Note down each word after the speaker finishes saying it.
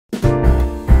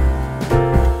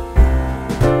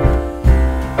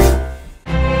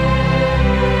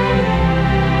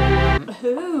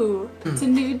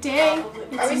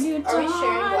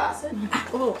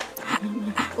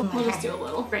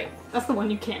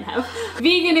you can't have.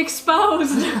 Vegan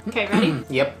exposed. Okay, ready?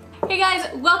 Yep. Hey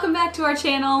guys, welcome back to our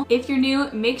channel. If you're new,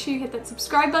 make sure you hit that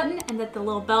subscribe button and that the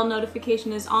little bell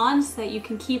notification is on so that you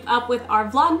can keep up with our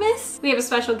Vlogmas. We have a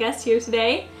special guest here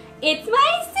today. It's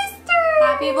my sister!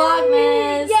 Happy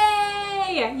Vlogmas!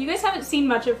 Yay! You guys haven't seen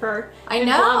much of her. I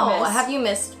know! Vlogmas. Have you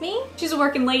missed me? She's a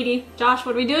working lady. Josh,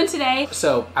 what are we doing today?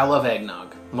 So, I love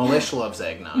eggnog. Melissa loves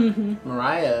eggnog.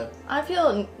 Mariah... I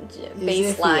feel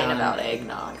baseline about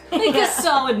eggnog. Like a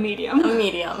solid medium. A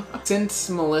medium. Since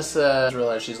Melissa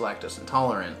realized she's lactose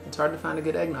intolerant, it's hard to find a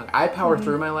good eggnog. I power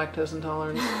through my lactose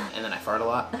intolerance, and then I fart a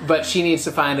lot. But she needs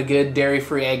to find a good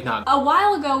dairy-free eggnog. A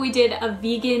while ago, we did a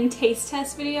vegan taste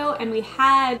test video, and we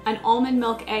had an almond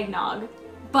milk eggnog.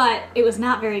 But it was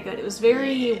not very good. It was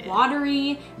very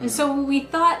watery, and so we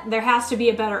thought there has to be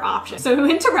a better option. So we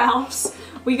went to Ralph's.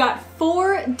 We got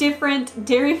 4 different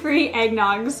dairy-free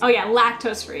eggnogs. Oh yeah,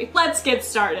 lactose-free. Let's get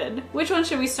started. Which one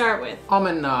should we start with?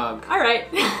 Almond nog. All right.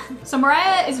 So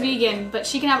Mariah is vegan, but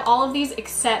she can have all of these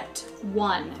except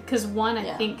one, because one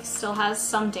I think still has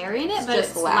some dairy in it, but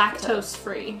it's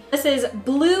lactose-free. This is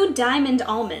Blue Diamond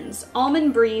Almonds,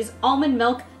 Almond Breeze, Almond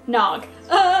Milk Nog.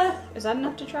 Is that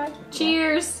enough to try?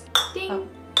 Cheers. Ding,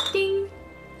 ding.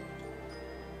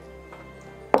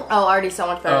 Oh, already so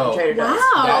much better than Trader Joe's.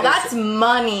 Wow. That's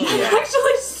money. It's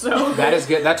actually so That is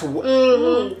good. That's...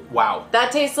 Wow.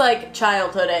 That tastes like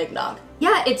childhood eggnog.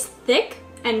 Yeah, it's thick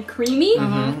and creamy,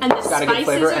 and the It's got a spices good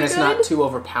flavor, are and it's good. not too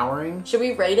overpowering. Should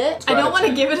we rate it? I don't want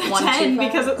to out of give it a 1, 2, 10 5,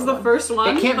 because it's the first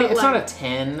one. It can't be... but It's like, not a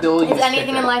 10. Still Is use anything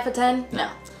thicker. in life a 10? No.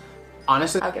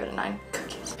 Honestly, I'll give it a 9.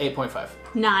 8.5.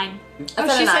 9. I Oh,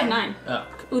 said she a said 9. 9. Oh.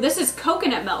 Ooh, this is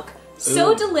coconut milk.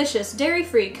 So Ooh. delicious,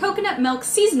 dairy-free, coconut milk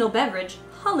seasonal beverage,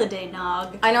 holiday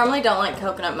nog. I normally don't like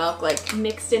coconut milk, like...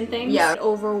 Mixed in things. Yeah. It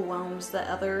overwhelms the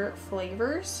other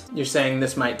flavors. You're saying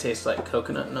this might taste like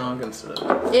coconut nog instead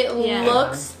of... It Yeah.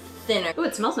 looks thinner. Ooh,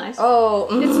 it smells nice. Oh.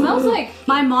 It smells like...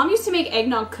 My mom used to make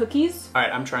eggnog cookies.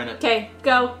 Alright, I'm trying it. Okay,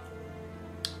 go.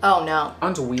 Oh, no.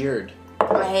 Sounds weird.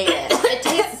 I hate it. It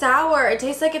tastes sour. It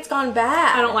tastes like it's gone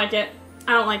bad. I don't like it.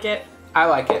 I don't like it. I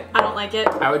like it. I don't like it.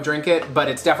 I would drink it, but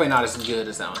it's definitely not as good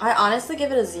as that one. I honestly give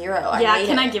it a 0. Yeah, I hate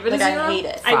can it. I give it a like, 0? I hate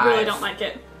it. I really 5. don't like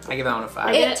it. I give that one a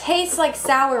 5. It tastes like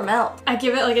sour milk. I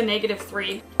give it like a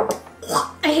 -3.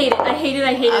 I hate it. I hate it.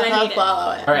 I hate it. I hate it.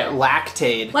 Follow it. Alright,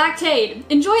 Lactaid. Lactaid.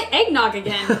 Enjoy eggnog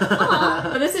again. Aw.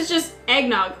 But this is just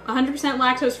eggnog. 100%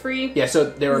 lactose free. Yeah, so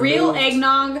they removed... Real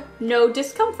eggnog, no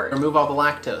discomfort. Remove all the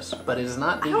lactose, but it is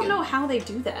not I vegan. don't know how they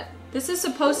do that. This is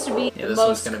supposed to be Yeah, the this one's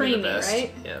most gonna creamy, be the best.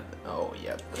 right? Yep. Oh,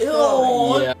 yep.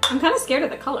 Ew. Yeah. I'm kind of scared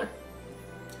of the color.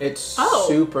 It's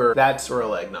super... That's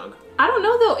real eggnog. I don't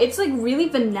know though. It's like really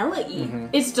vanilla-y.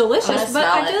 It's delicious, I'm but gonna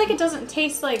I smell feel it. like it doesn't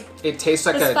taste like... It tastes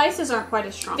like The a... spices aren't quite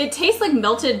as strong. It tastes like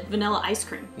melted vanilla ice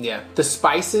cream. Yeah. The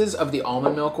spices of the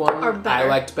almond milk one Are better. I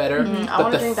liked better, I but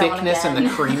wanna the drink that one thickness and the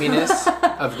again. creaminess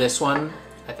of this one,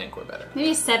 I think were better.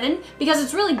 Maybe a 7 because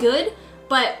it's really good,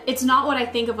 but it's not what I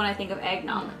think of when I think of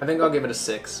eggnog. I think I'll give it a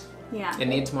 6. Yeah. It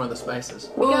needs more of the spices.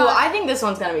 Ooh, got- I think this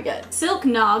one's gonna be good. Silk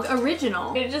Nog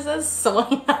Original. It just says soy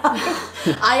nog.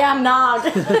 I am nog.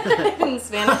 In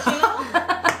Spanish, you know?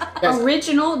 Yes.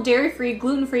 Original, dairy-free,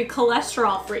 gluten-free,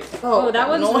 cholesterol-free. Oh, Oh, that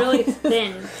one's no. really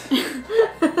thin.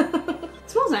 It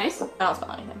smells nice. I don't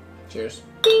smell anything. Cheers.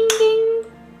 Ding, ding.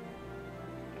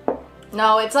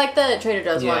 No, it's like the Trader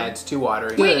Joe's Yeah, one. it's too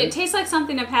watery. Wait, Good. it tastes like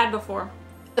something I've had before.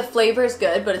 The flavor is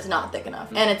good, but it's not thick enough.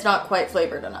 And it's not quite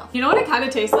flavored enough. You know what it kind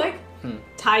of tastes like?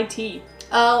 Thai tea.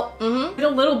 Oh, mm-hmm. A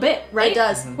little bit, right? It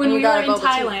does. When we were got in a boba tea.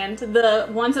 Thailand, the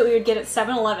ones that we would get at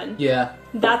 7-Eleven, Yeah.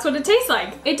 that's what it tastes like.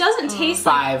 It doesn't taste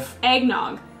like 5.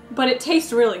 eggnog, but it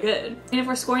tastes really good. And if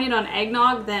we're scoring it on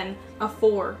eggnog, then a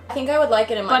 4. I think I would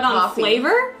like it in my But on coffee.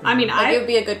 flavor, I mean, Like, it would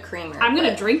be a good creamer. I'm gonna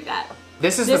but- drink that.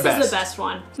 This is This the best. is the best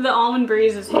one. The almond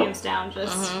breeze is hands down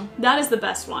just, that is the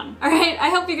best one. All right, I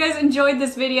hope you guys enjoyed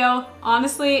this video.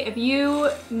 Honestly, if you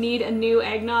need a new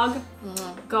eggnog,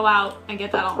 go out and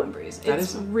get that almond breeze. That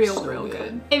It's is real so good.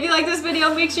 good. If you like this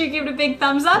video, make sure you give it a big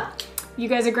thumbs up. You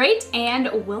guys are great, and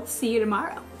we'll see you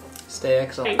tomorrow. Stay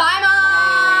excellent. Bye,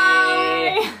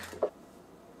 bye!